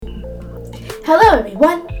Hello,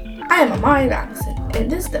 everyone. I am Amari Robinson,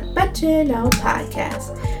 and this is the Bet You Know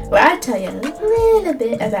podcast, where I tell you a little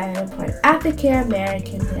bit about an important African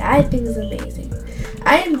American that I think is amazing.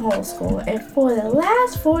 I am homeschooled, and for the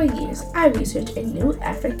last 4 years, I research a new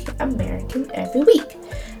African American every week.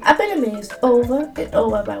 I've been amazed over and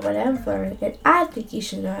over by what I've learned, and I think you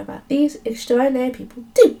should know about these extraordinary people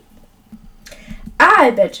too.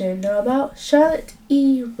 I bet you know about Charlotte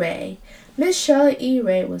E. Ray. Miss Charlotte E.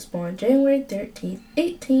 Ray was born January 13,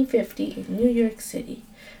 1850 in New York City.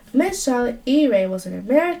 Miss Charlotte E. Ray was an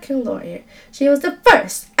American lawyer. She was the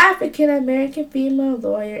first African-American female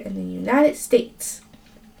lawyer in the United States.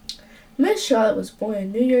 Miss Charlotte was born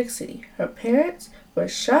in New York City. Her parents were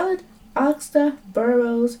Charlotte Augusta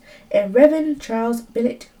Burroughs and Reverend Charles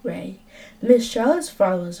Bennett Ray. Miss Charlotte's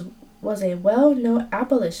father was a well-known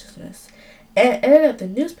abolitionist and editor of the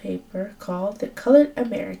newspaper called The Colored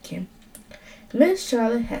American. Miss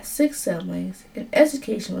Charlotte had 6 siblings, and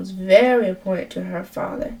education was very important to her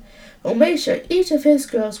father, who made sure each of his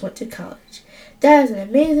girls went to college. That is an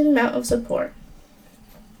amazing amount of support.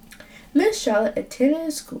 Miss Charlotte attended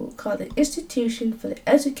a school called the Institution for the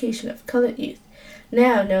Education of Colored Youth,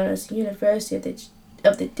 now known as the University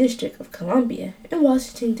of the District of Columbia in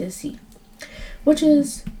Washington, D.C., which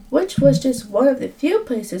was just one of the few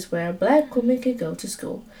places where a black woman could go to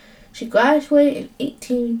school. She graduated in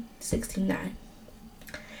 1869.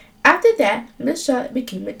 After that, Miss Charlotte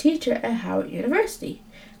became a teacher at Howard University.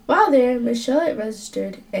 While there, Miss Charlotte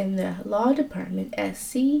registered in the law department as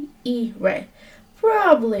C. E. Ray,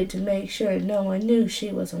 probably to make sure no one knew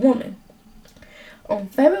she was a woman. On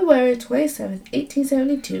February 27,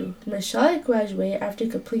 1872, Miss Charlotte graduated after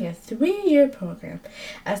completing a 3-year program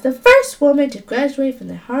as the first woman to graduate from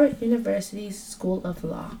the Howard University's School of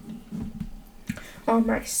Law. On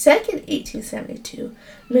March 2, 1872,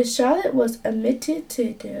 Miss Charlotte was admitted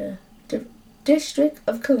to the District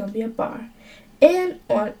of Columbia Bar, and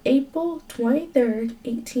on April 23,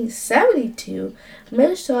 1872,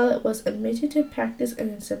 Miss Charlotte was admitted to practice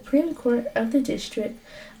in the Supreme Court of the District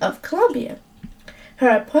of Columbia.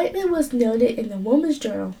 Her appointment was noted in the Woman's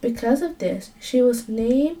Journal. Because of this, she was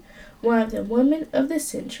named one of the Women of the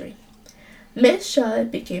Century. Miss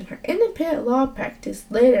Charlotte began her independent law practice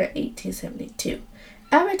later in 1872,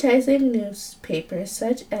 advertising newspapers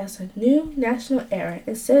such as the New National Era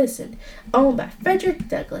and Citizen, owned by Frederick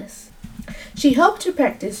Douglass. She hoped to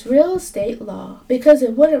practice real estate law because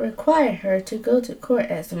it wouldn't require her to go to court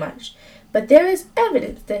as much, but there is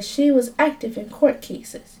evidence that she was active in court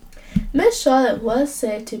cases. Miss Charlotte was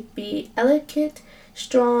said to be elegant,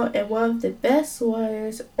 strong, and one of the best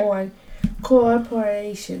lawyers on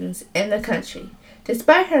corporations in the country.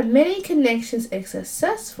 Despite her many connections and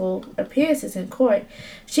successful appearances in court,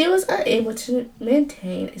 she was unable to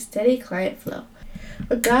maintain a steady client flow.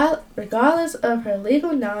 Regardless of her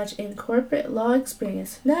legal knowledge and corporate law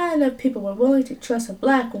experience, not enough people were willing to trust a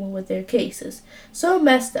black woman with their cases. So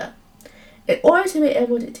messed up. In order to be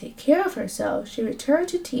able to take care of herself, she returned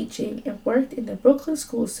to teaching and worked in the Brooklyn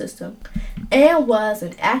school system and was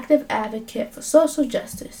an active advocate for social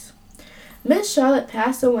justice. Miss Charlotte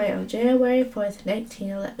passed away on January 4,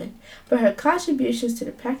 1911, but her contributions to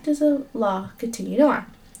the practice of law continued on.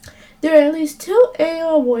 There are at least 2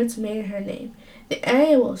 annual awards made in her name. The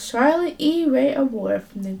annual Charlotte E. Ray Award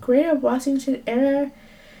from the Greater Washington Area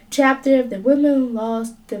Chapter of the Women's Law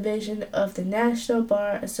Division of the National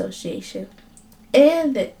Bar Association,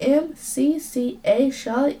 and the MCCA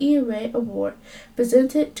Charlotte E. Ray Award,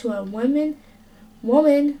 presented to a woman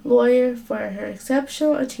lawyer for her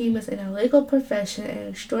exceptional achievements in her legal profession and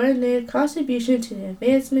extraordinary contribution to the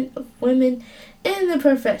advancement of women in the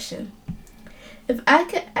profession. If I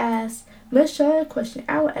could ask Miss Charlotte a question,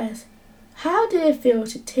 I would ask, how did it feel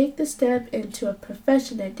to take the step into a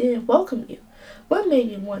profession that didn't welcome you? What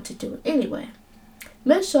made you want to do it anyway?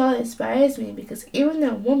 Miss Charlotte inspires me because even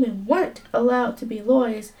though women weren't allowed to be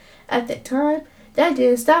lawyers at that time, that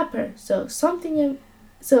didn't stop her. So if something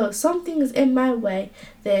is in my way,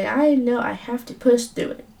 then I know I have to push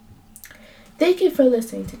through it. Thank you for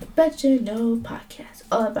listening to the Bet You Know podcast,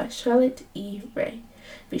 all about Charlotte E. Ray.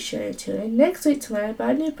 Be sure to tune in next week to learn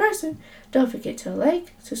about a new person. Don't forget to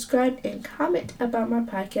like, subscribe, and comment about my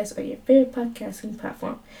podcast on your favorite podcasting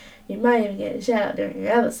platform. You might even get a shout out during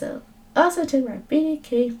your episode. Also check my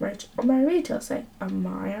BDK merch on my retail site,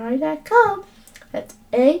 amariari.com. That's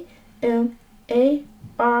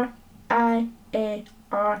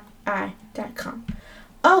AMARIARI.com.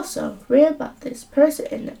 Also, read about this person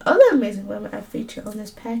and the other amazing women I feature on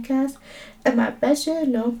this podcast and my Bet You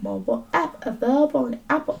Know mobile app available on the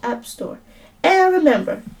Apple App Store. And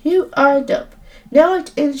remember, you are dope. Know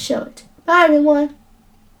it and show it. Bye, everyone.